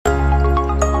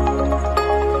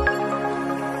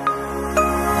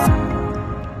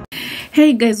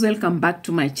Hey guys, welcome back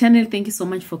to my channel. Thank you so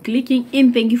much for clicking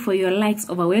in. Thank you for your likes,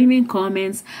 overwhelming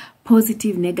comments,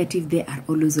 positive, negative. They are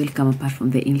always welcome apart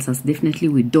from the insults. Definitely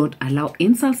we don't allow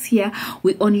insults here.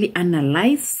 We only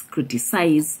analyze,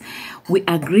 criticize, we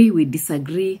agree, we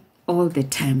disagree all the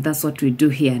time. That's what we do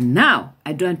here. Now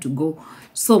I don't want to go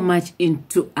so much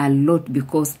into a lot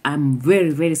because I'm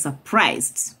very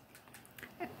surprised.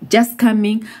 Just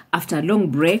coming after a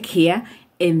long break here,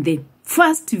 and the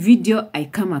first video I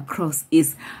come across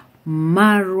is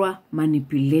Marwa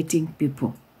manipulating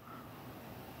people.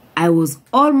 I was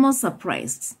almost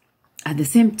surprised. At the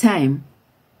same time,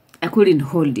 I couldn't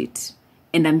hold it.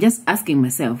 And I'm just asking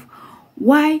myself,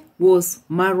 why was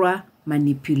Marwa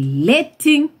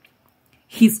manipulating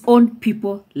his own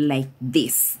people like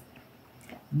this?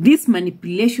 This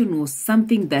manipulation was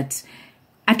something that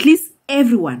at least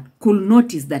everyone could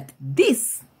notice that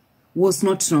this was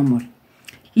not normal.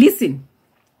 Listen,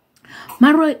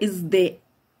 Marwa is the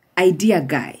idea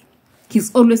guy.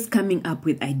 He's always coming up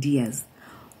with ideas.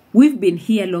 We've been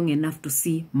here long enough to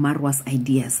see Marwa's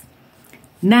ideas.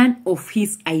 None of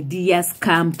his ideas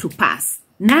come to pass.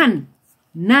 None,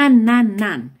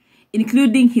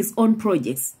 including his own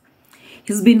projects.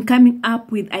 He's been coming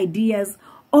up with ideas.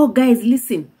 Oh, guys,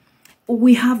 listen.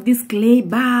 We have this clay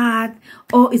bath.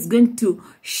 Oh, it's going to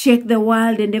shake the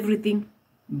world and everything.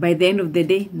 By the end of the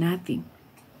day, nothing.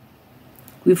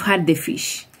 We've had the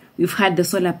fish. We've had the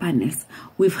solar panels.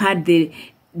 We've had the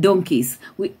donkeys.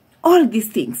 All these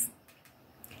things.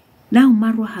 Now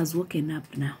Marwa has woken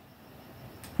up now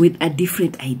with a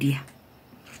different idea.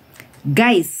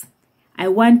 Guys, I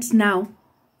want now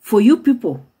for you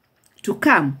people to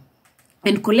come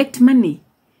and collect money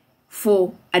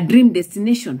for a dream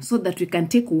destination so that we can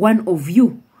take one of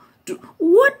you to...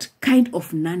 What kind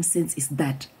of nonsense is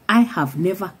that? I have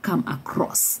never come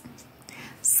across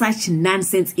such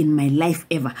nonsense in my life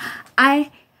ever. I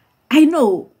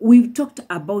know we've talked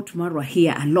about Marwa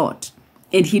here a lot,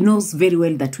 and he knows very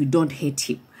well that we don't hate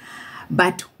him.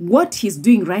 But what he's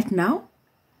doing right now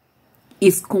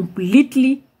is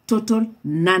completely total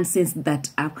nonsense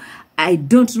that I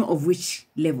don't know of which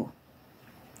level.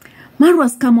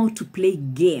 Marwa's come out to play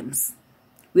games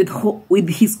with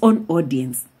his own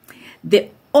audience. The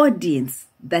audience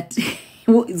that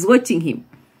is watching him,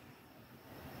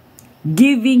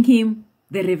 giving him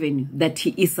the revenue that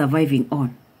he is surviving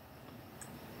on.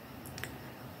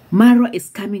 Marwa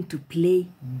is coming to play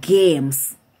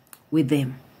games with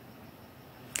them.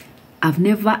 I've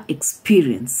never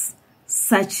experienced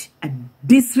such a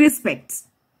disrespect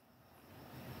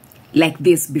like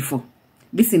this before.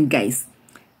 Listen, guys,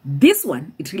 this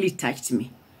one, it really touched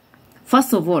me.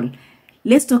 First of all,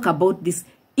 let's talk about this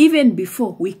even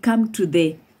before we come to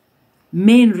the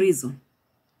main reason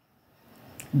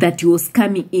that he was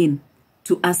coming in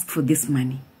to ask for this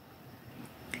money.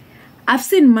 I've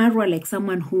seen Marwa like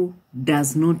someone who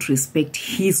does not respect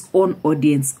his own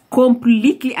audience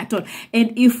completely at all.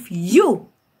 And if you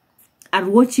are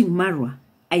watching Marwa,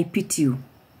 I pity you.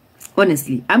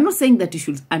 Honestly, I'm not saying that you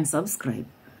should unsubscribe.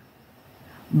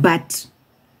 But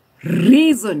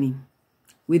reasoning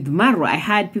with Marwa, I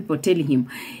had people telling him,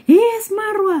 yes,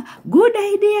 Marwa, good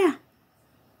idea.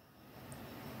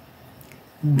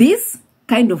 This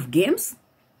kind of games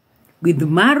with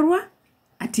Marwa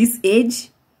at his age,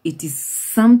 it is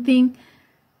something.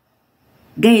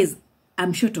 Guys,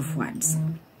 I'm short of words.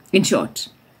 In short,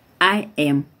 I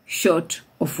am short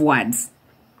of words.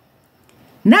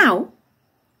 Now,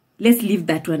 let's leave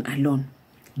that one alone.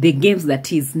 The games that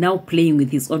he's now playing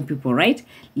with his own people, right?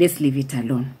 Let's leave it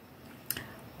alone.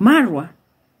 Marwa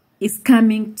is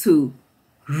coming to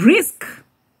risk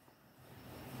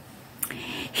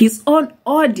his own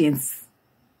audience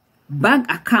bank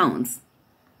accounts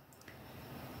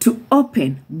to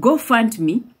open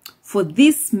GoFundMe for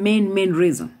this main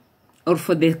reason, or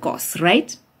for the cause,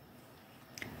 right?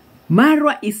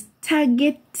 Marwa is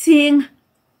targeting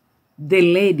the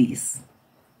ladies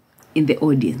in the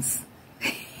audience.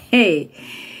 Hey,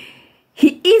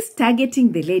 he is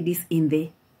targeting the ladies in the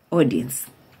audience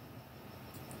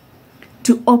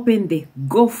to open the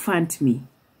GoFundMe.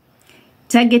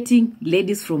 Targeting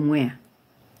ladies from where?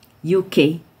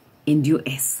 UK and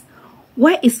US.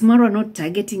 Why is Marwa not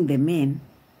targeting the men?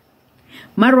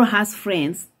 Marwa has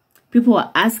friends. People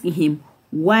are asking him,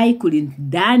 why couldn't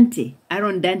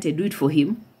Aaron Dante do it for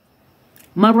him?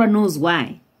 Marwa knows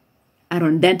why.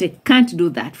 Aaron Dante can't do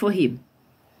that for him.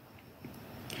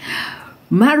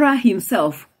 Marwa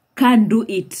himself can't do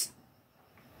it.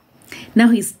 Now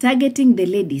he's targeting the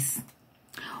ladies,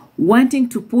 wanting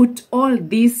to put all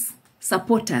these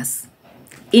supporters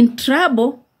in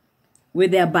trouble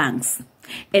with their banks.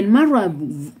 And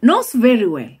Marwa knows very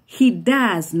well, he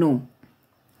does know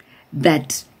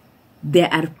that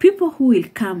there are people who will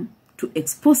come to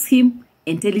expose him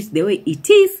and tell it the way it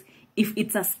is. If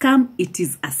it's a scam, it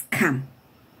is a scam.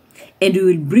 And we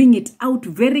will bring it out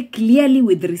very clearly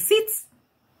with receipts,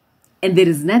 and there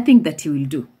is nothing that he will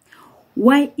do.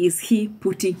 Why is he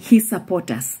putting his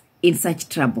supporters in such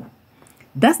trouble?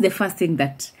 That's the first thing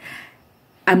that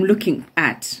I'm looking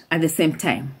at the same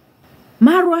time.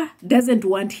 Marwa doesn't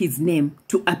want his name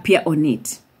to appear on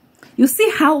it. You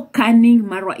see how cunning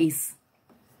Marwa is?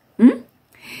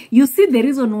 You see the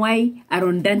reason why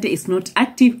Aaron Dante is not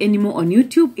active anymore on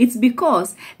YouTube? It's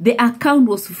because the account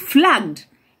was flagged,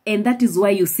 and that is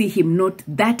why you see him not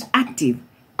that active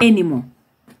anymore.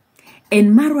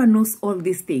 And Marwa knows all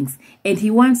these things, and he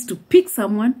wants to pick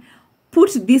someone,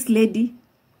 put this lady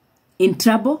in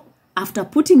trouble. After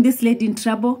putting this lady in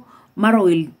trouble, Marwa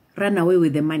will run away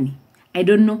with the money. I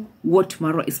don't know what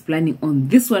Marwa is planning on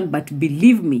this one, but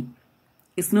believe me,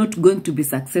 it's not going to be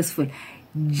successful.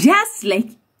 Just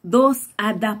like those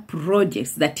other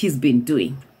projects that he's been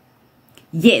doing.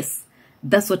 Yes,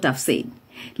 that's what I've said.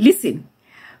 Listen,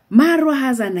 Marwa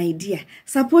has an idea.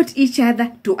 Support each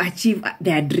other to achieve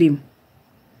their dream.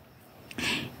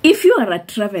 If you are a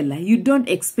traveler, you don't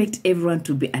expect everyone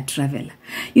to be a traveler.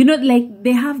 You know, like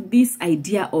they have this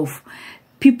idea of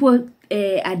people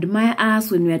admire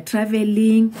us when we are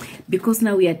traveling, because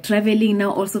now we are traveling.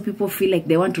 Now also people feel like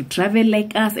they want to travel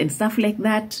like us and stuff like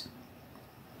that.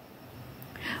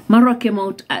 Marwa came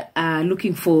out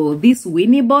looking for this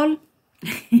Winnie ball.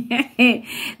 The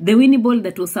Winnie ball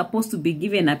that was supposed to be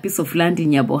given a piece of land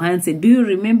in Yabohanse. Do you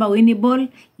remember Winnie ball?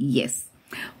 Yes.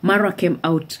 Marwa came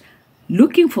out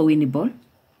looking for Winnie ball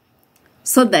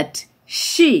so that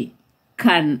she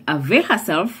can avail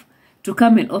herself to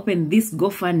come and open this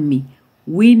GoFundMe.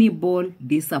 Winnie ball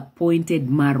disappointed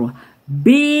Marwa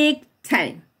big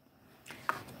time.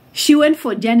 She went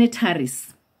for Janet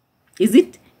Harris. Is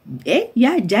it?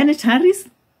 Yeah, Janet Harris.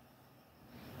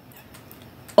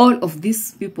 All of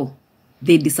these people,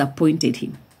 they disappointed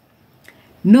him.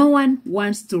 No one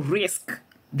wants to risk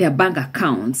their bank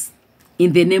accounts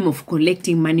in the name of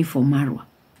collecting money for Marwa.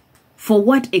 For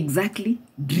what exactly?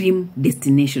 Dream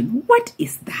destination. What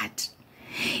is that?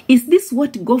 Is this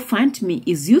what GoFundMe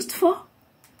is used for?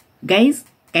 Guys,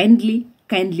 kindly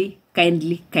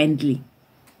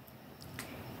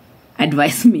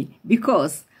advise me,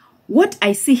 because what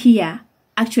I see here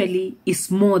actually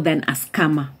is more than a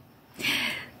scammer.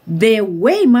 The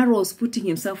way Marwa was putting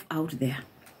himself out there,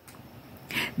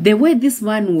 the way this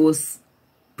man was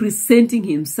presenting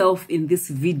himself in this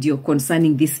video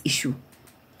concerning this issue,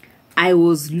 I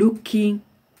was looking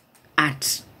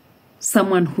at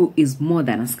someone who is more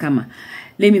than a scammer.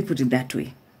 Let me put it that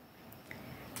way.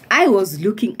 I was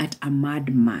looking at a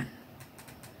madman.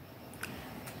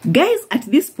 Guys, at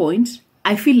this point,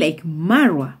 I feel like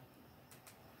Marwa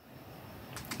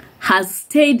has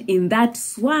stayed in that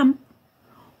swamp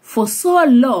for so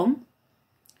long,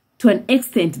 to an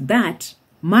extent that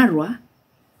Marwa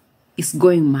is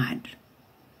going mad.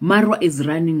 Marwa is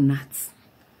running nuts.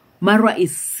 Marwa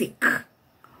is sick.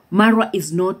 Marwa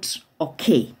is not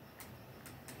okay.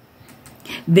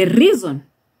 The reason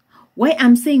why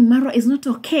I'm saying Marwa is not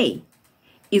okay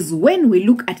is when we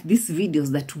look at these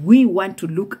videos that we want to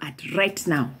look at right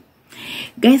now.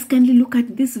 Guys, kindly look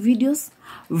at these videos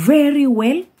very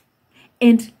well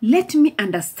and let me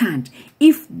understand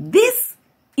if this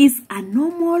is a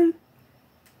normal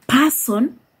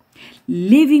person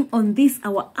living on this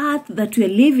our earth that we are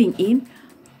living in,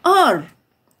 or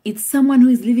it's someone who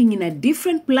is living in a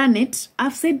different planet.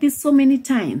 I've said this so many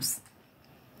times.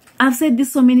 I've said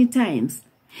this so many times.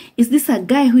 Is this a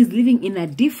guy who is living in a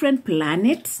different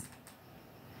planet,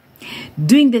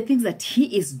 doing the things that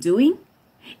he is doing,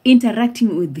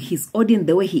 interacting with his audience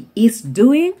the way he is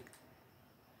doing,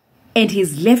 and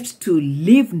he's left to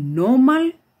live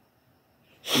normal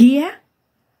here?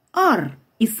 Or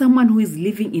is someone who is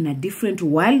living in a different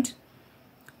world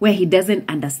where he doesn't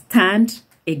understand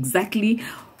exactly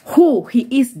who he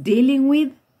is dealing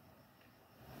with?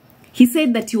 He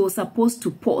said that he was supposed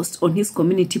to post on his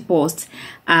community post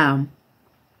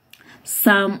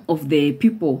some of the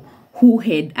people who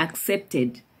had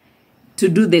accepted to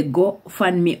do the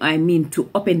GoFundMe, to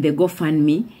open the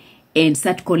GoFundMe and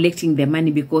start collecting the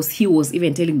money, because he was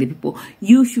even telling the people,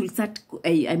 you should start,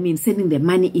 sending the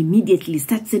money immediately,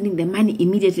 start sending the money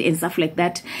immediately and stuff like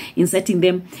that, inciting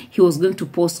them. He was going to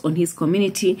post on his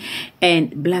community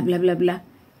and blah, blah, blah, blah.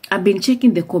 I've been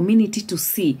checking the community to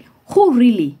see who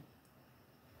really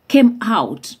came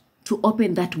out to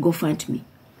open that GoFundMe.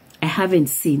 I haven't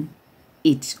seen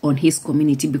it on his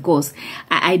community, because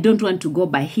I don't want to go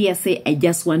by hearsay. I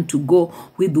just want to go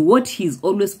with what he's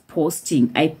always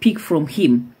posting. I pick from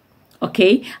him.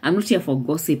 Okay, I'm not here for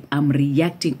gossip. I'm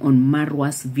reacting on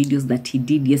Marwa's videos that he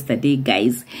did yesterday,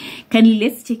 guys.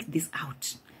 Let's check this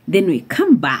out. Then we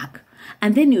come back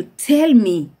and then you tell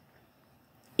me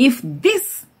if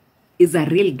this is a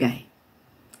real guy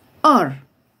or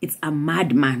it's a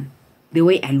madman, the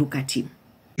way I look at him.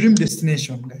 Dream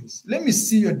destination, guys. Let me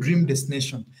see your dream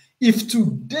destination. If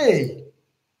today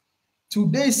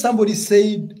somebody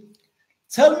said,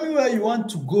 tell me where you want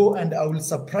to go and I will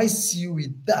surprise you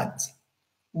with that,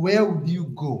 where would you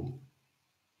go?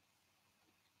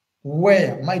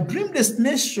 Where? My dream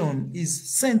destination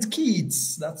is St.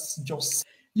 Kitts. That's just...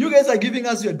 You guys are giving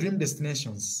us your dream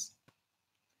destinations.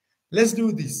 Let's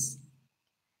do this.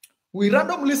 We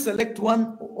randomly select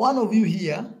one of you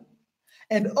here,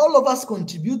 and all of us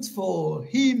contribute for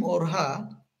him or her,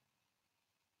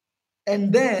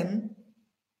 and then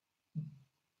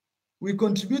we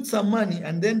contribute some money,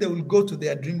 and then they will go to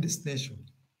their dream destination.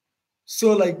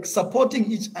 So like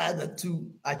supporting each other to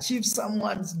achieve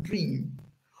someone's dream.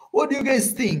 What do you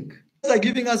guys think? You guys are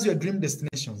giving us your dream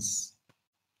destinations.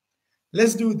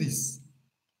 Let's do this.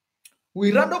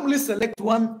 We randomly select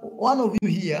one of you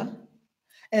here,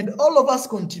 and all of us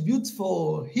contribute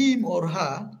for him or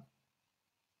her,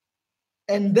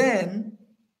 and then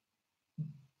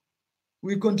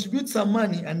we contribute some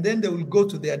money, and then they will go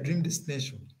to their dream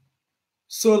destination.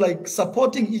 So like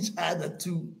supporting each other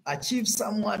to achieve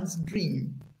someone's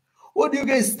dream. What do you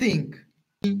guys think?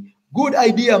 Good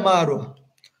idea, Marwa.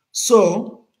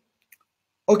 So,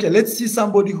 okay, let's see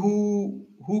somebody who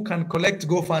can collect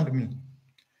GoFundMe.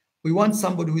 We want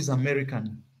somebody who is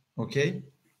American, okay?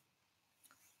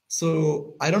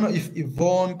 So I don't know if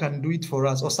Yvonne can do it for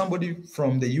us, or somebody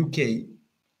from the UK.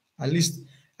 At least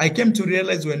I came to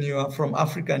realize when you are from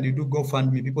Africa and you do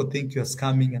GoFundMe, people think you're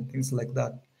scamming and things like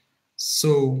that.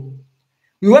 So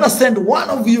we want to send one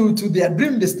of you to their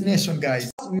dream destination,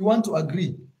 guys. We want to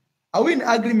agree. Are we in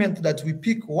agreement that we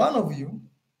pick one of you,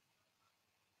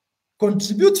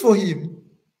 contribute for him,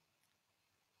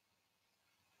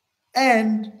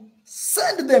 and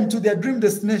send them to their dream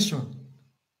destination?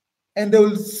 And they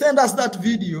will send us that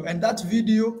video, and that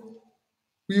video,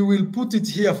 we will put it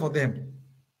here for them.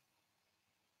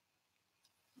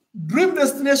 Dream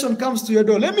destination comes to your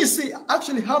door. Let me see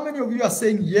actually how many of you are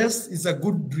saying yes, it's a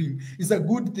good dream, it's a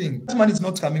good thing. That money is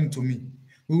not coming to me.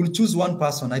 We will choose one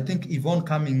person. I think Yvonne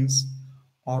Cummings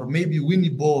or maybe Winnie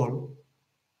Ball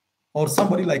or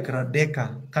somebody like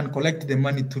Radeka can collect the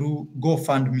money through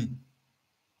GoFundMe.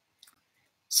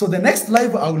 So the next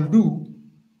live I will do,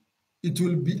 it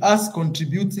will be us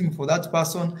contributing for that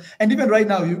person. And even right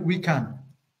now, we can.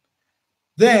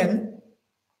 Then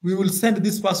we will send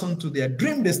this person to their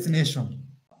dream destination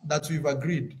that we've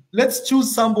agreed. Let's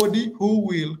choose somebody who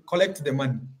will collect the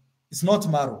money. It's not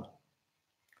Marwa.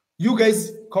 You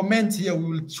guys comment here, we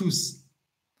will choose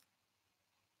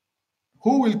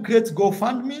who will create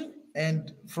GoFundMe,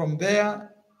 and from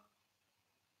there,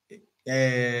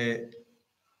 then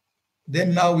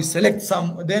now we select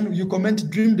some, then you comment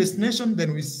dream destination,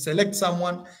 then we select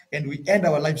someone and we end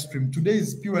our live stream. Today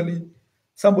is purely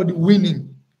somebody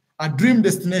winning a dream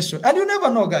destination. And you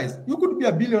never know, guys. You could be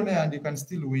a billionaire and you can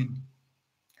still win.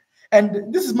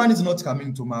 And this money is not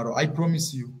coming tomorrow, I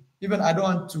promise you. Even I don't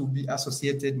want to be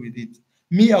associated with it.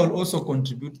 Me, I will also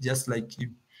contribute just like you.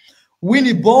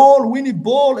 Winnie Ball, Winnie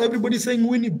Ball. Everybody saying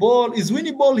Winnie Ball. Is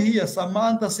Winnie Ball here?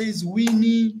 Samantha says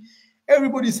Winnie.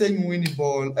 Everybody saying Winnie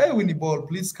Ball. Hey, Winnie Ball,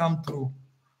 please come through.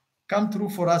 Come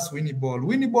through for us, Winnie Ball.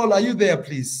 Winnie Ball, are you there,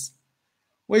 please?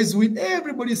 Where is Winnie?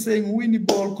 Everybody saying Winnie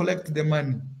Ball, collect the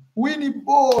money. Winnie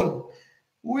Ball.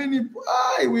 Winnie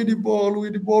Ball,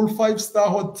 5-star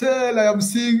hotel. I am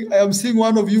seeing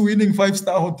one of you winning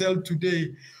 5-star hotel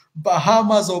today.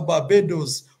 Bahamas or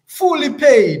Barbados. Fully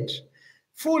paid.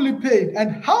 Fully paid.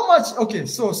 And how much? Okay,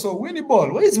 so Winnie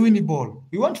Ball. Where is Winnie Ball?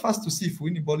 We want first to see if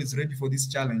Winnie Ball is ready for this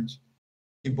challenge.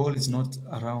 Winnie Ball is not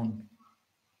around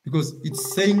because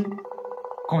it's saying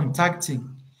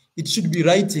contacting. It should be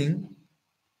writing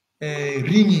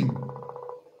ringing.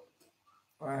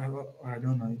 I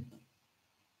don't know.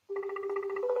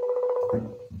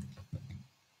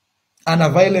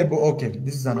 Unavailable. Okay,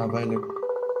 this is unavailable.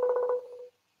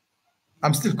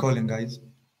 I'm still calling, guys.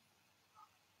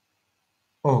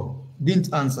 Oh,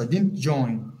 didn't answer, didn't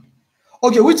join.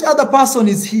 Okay, which other person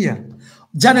is here?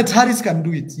 Janet Harris can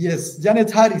do it. Yes,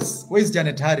 Janet Harris. Where is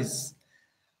Janet Harris?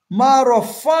 Marwa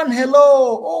Fan,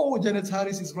 hello. Oh, Janet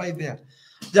Harris is right there.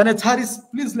 Janet Harris,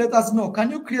 please let us know.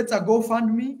 Can you create a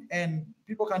GoFundMe and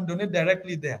people can donate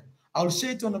directly there? I'll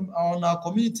share it on our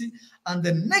community, and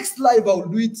the next live I'll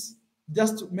do it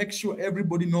just to make sure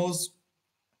everybody knows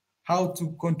how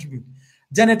to contribute.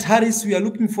 Janet Harris, we are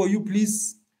looking for you.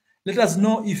 Please let us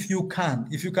know if you can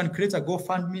create a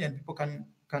GoFundMe and people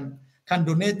can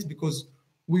donate, because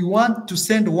we want to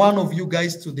send one of you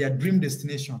guys to their dream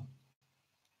destination.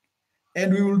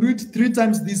 And we will do it 3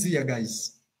 times this year,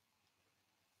 guys.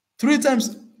 3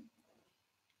 times.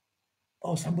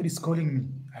 Oh, somebody's calling me.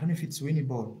 I don't know if it's Winnie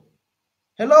Ball.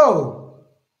 Hello.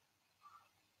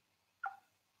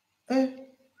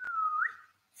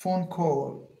 Phone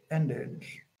call ended.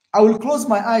 I will close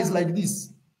my eyes like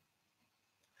this.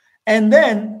 And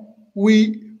then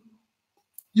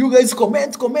you guys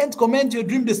comment your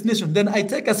dream destination. Then I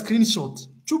take a screenshot.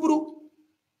 Chubru.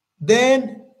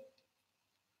 Then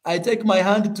I take my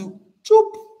hand to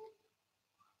choop.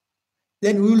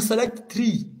 Then we will select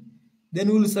 3. Then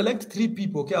we will select 3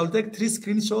 people. Okay, I'll take 3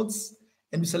 screenshots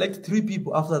and we select 3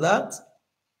 people. After that,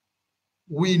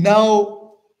 we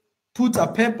now put a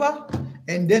paper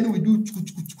and then we do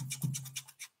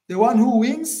the one who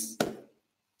wins,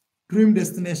 dream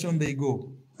destination, they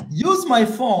go. Use my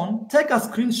phone, take a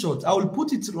screenshot. I will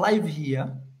put it live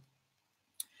here.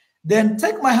 Then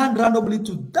take my hand randomly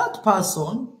to that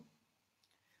person.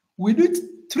 We do it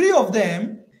 3 of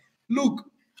them. Look,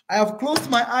 I have closed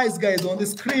my eyes, guys, on the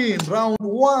screen. Round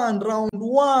 1, round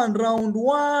 1, round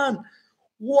 1.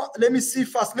 Let me see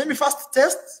first. Let me first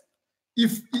test.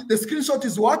 If the screenshot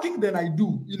is working, then I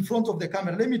do in front of the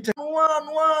camera. Let me test. 1,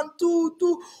 1, 2,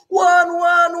 2, 1, 1,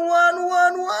 1, 1,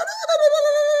 1.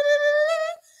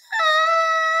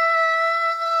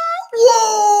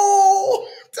 Whoa!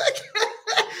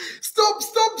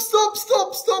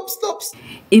 Stop.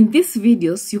 In these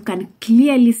videos, you can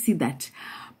clearly see that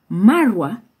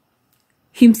Marwa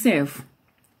himself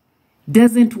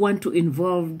doesn't want to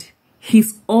involve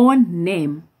his own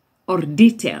name or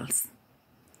details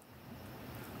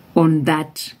on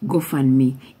that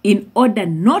GoFundMe in order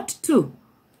not to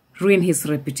ruin his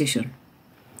reputation.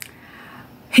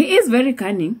 He is very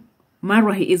cunning.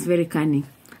 Marwa, he is very cunning.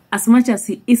 As much as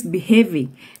he is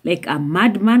behaving like a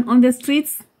madman on the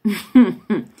streets,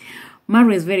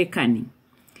 Marwa is very cunning.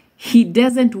 He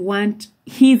doesn't want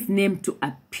his name to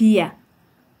appear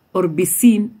or be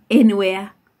seen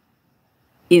anywhere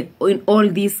in all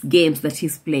these games that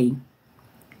he's playing.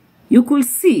 You could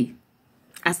see,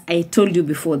 as I told you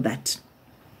before, that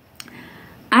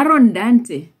Aaron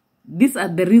Dante, these are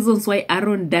the reasons why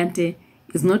Aaron Dante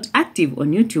is not active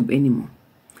on YouTube anymore.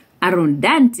 Aaron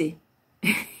Dante,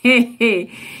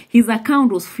 his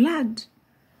account was flagged.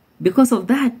 Because of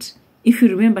that, if you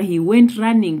remember, he went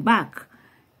running back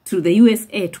to the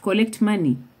USA to collect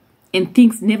money, and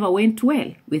things never went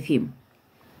well with him.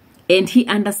 And he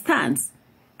understands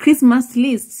Christmas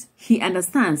lists. He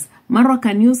understands Marwa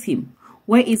can use him.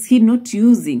 Why is he not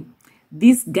using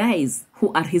these guys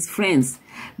who are his friends?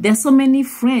 There are so many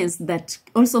friends that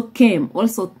also came,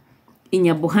 also in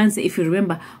Nyabohanse, if you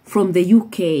remember, from the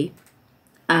UK,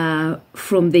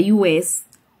 from the US.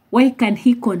 Why can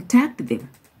he contact them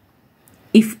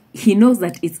if he knows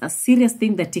that it's a serious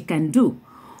thing that he can do?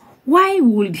 Why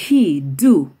would he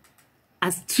do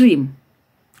a stream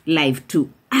live to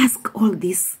ask all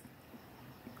this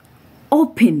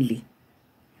openly?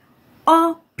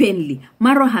 Openly.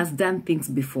 Marwa has done things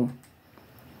before.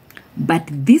 But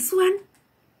this one,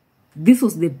 this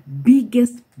was the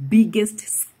biggest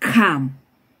scam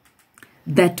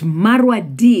that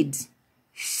Marwa did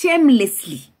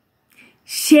shamelessly,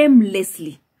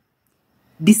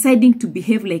 deciding to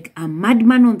behave like a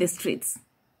madman on the streets.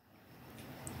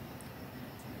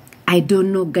 I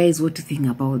don't know, guys, what to think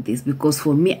about this, because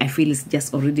for me, I feel it's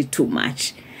just already too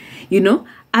much. You know,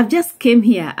 I've just came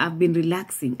here. I've been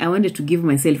relaxing. I wanted to give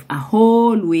myself a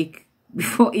whole week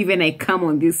before even I come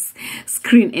on this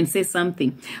screen and say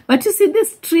something. But you see, the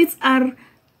streets are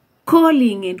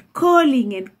calling and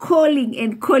calling and calling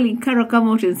and calling. Carol, come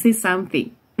out and say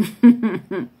something.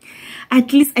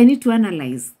 At least I need to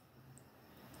analyze.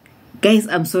 Guys,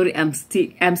 I'm sorry. I'm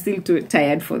still too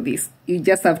tired for this. You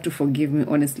just have to forgive me,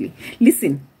 honestly.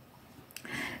 Listen.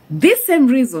 These same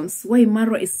reasons why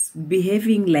Marwa is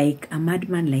behaving like a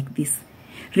madman like this.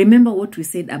 Remember what we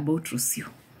said about Rocio.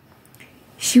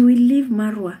 She will leave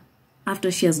Marwa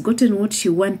after she has gotten what she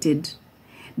wanted,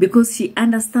 because she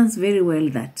understands very well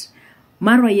that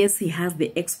Marwa, yes, he has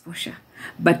the exposure,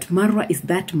 but Marwa is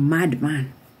that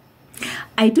madman.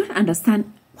 I don't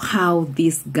understand how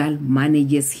this girl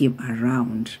manages him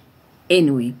around.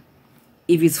 Anyway,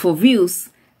 if it's for views,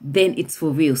 then it's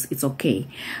for views. It's okay.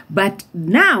 But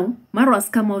now, Marwa has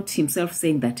come out himself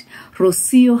saying that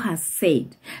Rocio has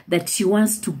said that she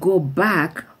wants to go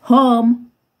back home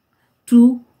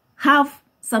to have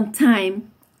some time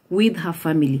with her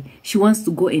family. She wants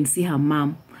to go and see her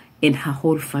mom and her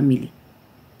whole family.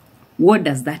 What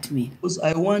does that mean? Because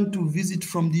I want to visit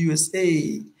from the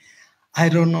USA. I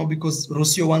don't know, because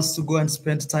Rocio wants to go and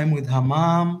spend time with her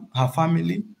mom, her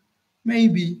family.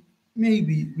 Maybe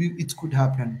it could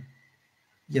happen.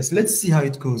 Yes, let's see how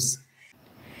it goes.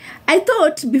 I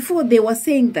thought before they were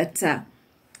saying that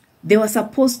they were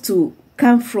supposed to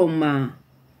come from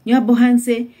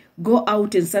Nyabohanse, go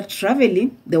out and start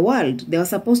traveling the world. They were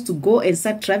supposed to go and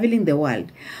start traveling the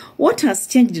world. What has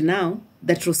changed now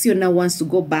that Rocio now wants to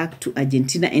go back to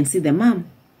Argentina and see the mom?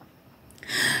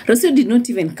 Rocio did not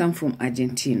even come from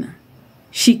Argentina.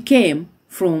 She came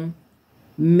from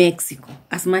Mexico.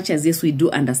 As much as, yes, we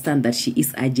do understand that she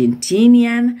is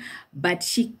Argentinian, but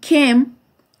she came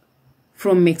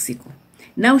from Mexico.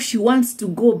 Now she wants to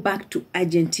go back to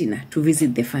Argentina to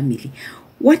visit the family.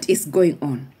 What is going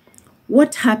on?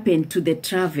 What happened to the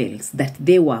travels that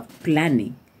they were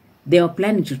planning? They were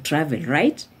planning to travel,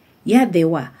 right? Yeah, they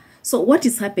were. So what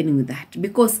is happening with that?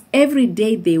 Because every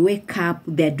day they wake up,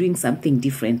 they're doing something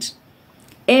different.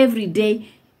 Every day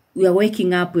we are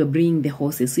waking up, we're bringing the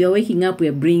horses. We are waking up,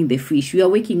 we're bringing the fish. We are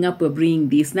waking up, we're bringing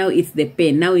this. Now it's the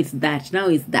pen. Now it's that. Now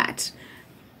it's that.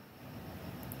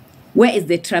 Where is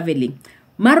the traveling?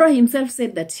 Marwa himself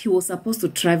said that he was supposed to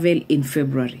travel in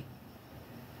February.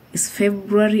 Is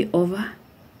February over?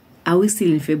 Are we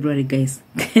still in February, guys?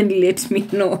 Can you let me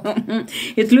know?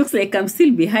 It looks like I'm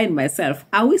still behind myself.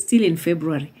 Are we still in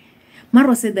February?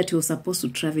 Marwa said that he was supposed to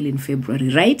travel in February,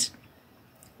 right?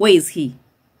 Where is he?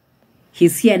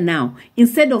 He's here now.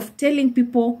 Instead of telling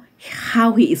people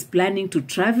how he is planning to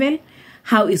travel,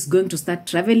 how he's going to start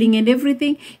traveling and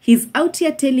everything, he's out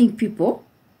here telling people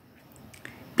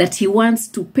that he wants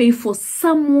to pay for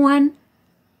someone.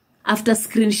 After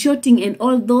screenshotting and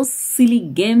all those silly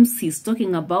games he's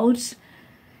talking about,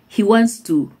 he wants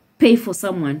to pay for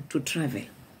someone to travel.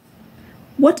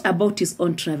 What about his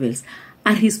own travels?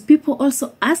 Are his people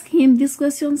also asking him these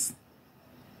questions?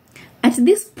 At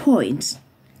this point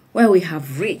where we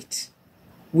have reached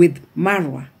with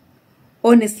Marwa,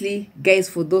 honestly, guys,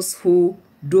 for those who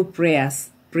do prayers,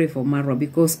 pray for Marwa,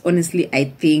 because honestly, I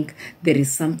think there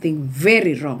is something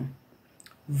very wrong.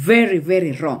 Very,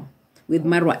 very wrong with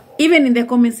Marwa. Even in the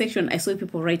comment section, I saw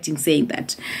people writing saying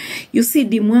that, you see,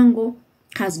 Dimwango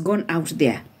has gone out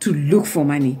there to look for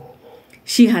money.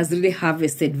 She has really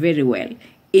harvested very well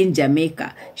in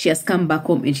Jamaica. She has come back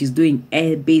home and she's doing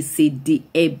A, B, C, D,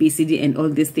 and all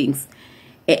these things.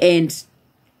 And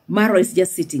Marwa is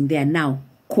just sitting there now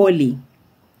calling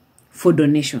for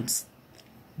donations.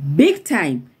 Big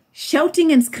time,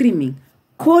 shouting and screaming,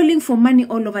 calling for money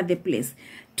all over the place,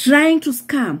 trying to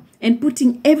scam and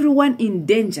putting everyone in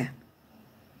danger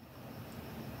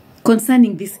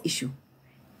concerning this issue.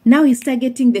 Now he's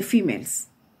targeting the females,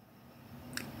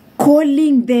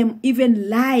 calling them even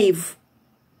live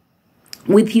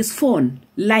with his phone,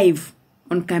 live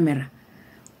on camera,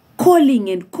 calling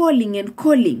and calling and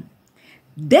calling,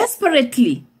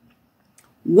 desperately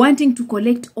wanting to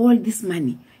collect all this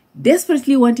money,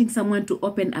 desperately wanting someone to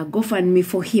open a GoFundMe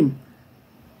for him.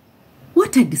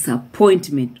 What a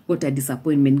disappointment. What a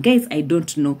disappointment. Guys, I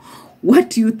don't know.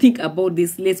 What do you think about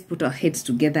this? Let's put our heads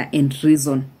together and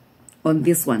reason on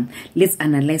this one. Let's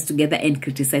analyze together and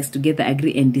criticize together,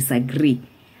 agree and disagree.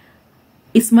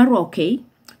 Is Marwa okay?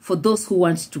 For those who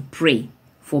want to pray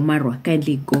for Marwa,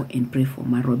 kindly go and pray for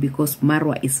Marwa, because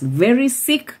Marwa is very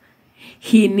sick.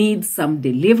 He needs some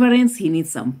deliverance. He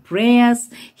needs some prayers.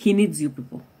 He needs you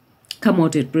people. Come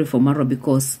out and pray for Marwa,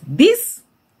 because this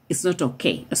it's not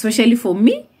okay. Especially for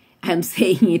me, I'm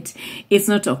saying it. It's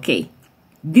not okay.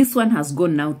 This one has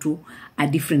gone now to a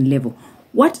different level.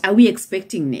 What are we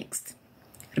expecting next?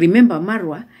 Remember,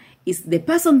 Marwa is the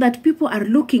person that people are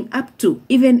looking up to,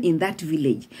 even in that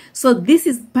village. So this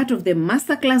is part of the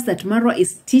masterclass that Marwa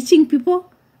is teaching people.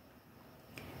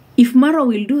 If Marwa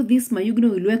will do this,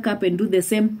 Mayugno will wake up and do the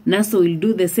same. Naso will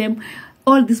do the same.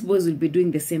 All these boys will be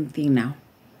doing the same thing now.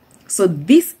 So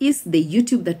this is the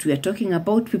YouTube that we are talking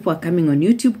about. People are coming on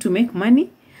YouTube to make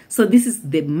money. So this is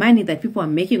the money that people are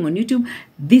making on YouTube.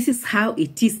 This is how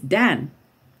it is done.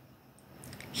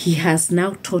 He has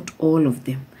now taught all of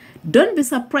them. Don't be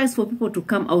surprised for people to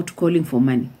come out calling for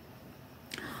money.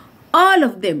 All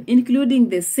of them, including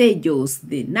the Sejos,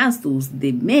 the Nasus,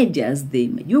 the Majors, the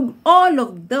Mayug, all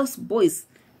of those boys,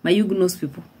 Mayugnos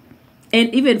people.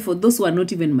 And even for those who are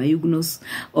not even Mayugnos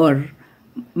or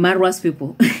Marwa's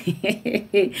people,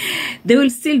 they will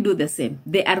still do the same.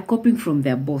 They are copying from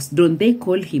their boss. Don't they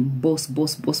call him boss,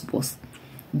 boss, boss, boss?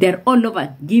 They're all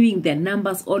over, giving their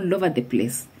numbers all over the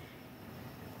place,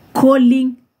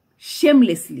 calling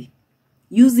shamelessly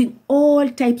using all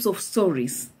types of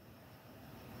stories.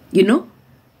 You know,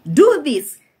 do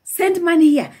this, send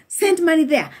money here, send money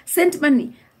there, send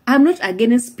money. I'm not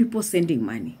against people sending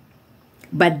money,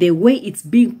 but the way it's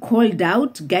being called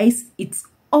out, guys, it's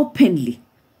openly.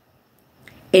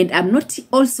 And I'm not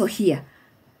also here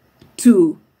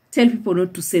to tell people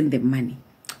not to send them money.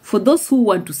 For those who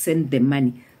want to send them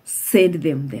money, send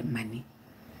them their money.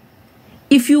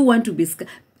 If you want to be,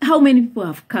 how many people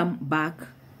have come back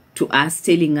to us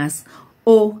telling us,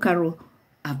 oh, Carol,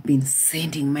 I've been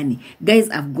sending money. Guys,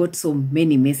 I've got so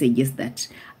many messages that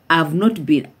I've not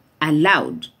been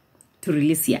allowed to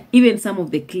release here. Even some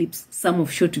of the clips, some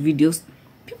of short videos,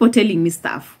 people telling me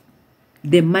stuff,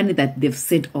 the money that they've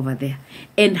sent over there,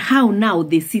 and how now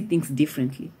they see things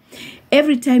differently.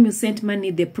 Every time you send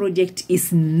money, the project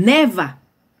is never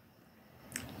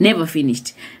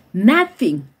finished.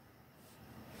 Nothing.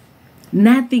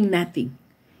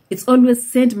 It's always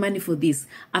send money for this.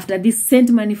 After this,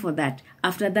 send money for that.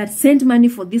 After that, send money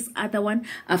for this other one.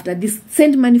 After this,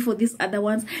 send money for these other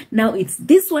ones. Now it's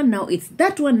this one. Now it's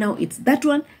that one. Now it's that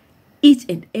one. Each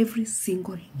and every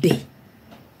single day.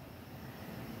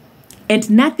 And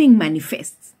nothing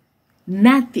manifests.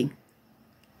 Nothing.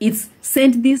 It's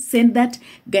send this, send that.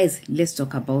 Guys, let's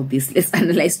talk about this. Let's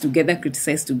analyze together,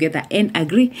 criticize together, and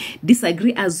agree,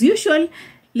 disagree as usual.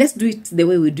 Let's do it the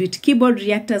way we do it. Keyboard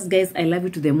reactors, guys, I love you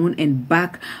to the moon and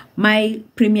back. My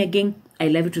Premier Gang, I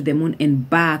love you to the moon and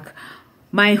back.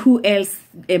 My who else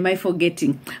am I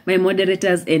forgetting? My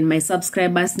moderators and my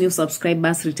subscribers, new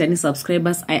subscribers, returning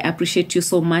subscribers, I appreciate you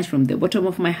so much from the bottom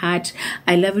of my heart.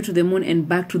 I love you to the moon and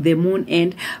back, to the moon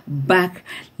and back.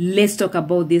 Let's talk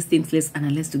about these things. Let's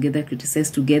analyze together,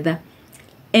 criticize together.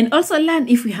 And also learn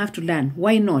if we have to learn.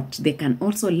 Why not? They can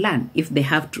also learn if they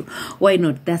have to. Why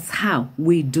not? That's how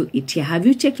we do it here. Have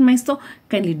you checked my store?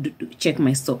 Kindly check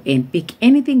my store and pick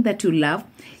anything that you love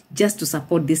just to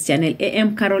support this channel. I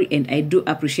am Carol, and I do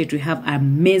appreciate we have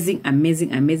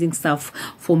amazing stuff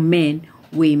for men,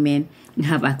 women. We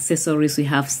have accessories. We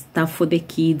have stuff for the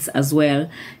kids as well.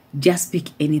 Just pick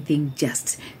anything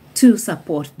just to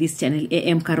support this channel. I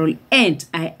am Carol, and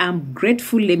I am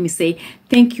grateful. Let me say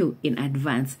thank you in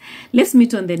advance. Let's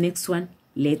meet on the next one.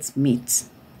 Let's meet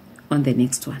on the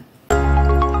next one.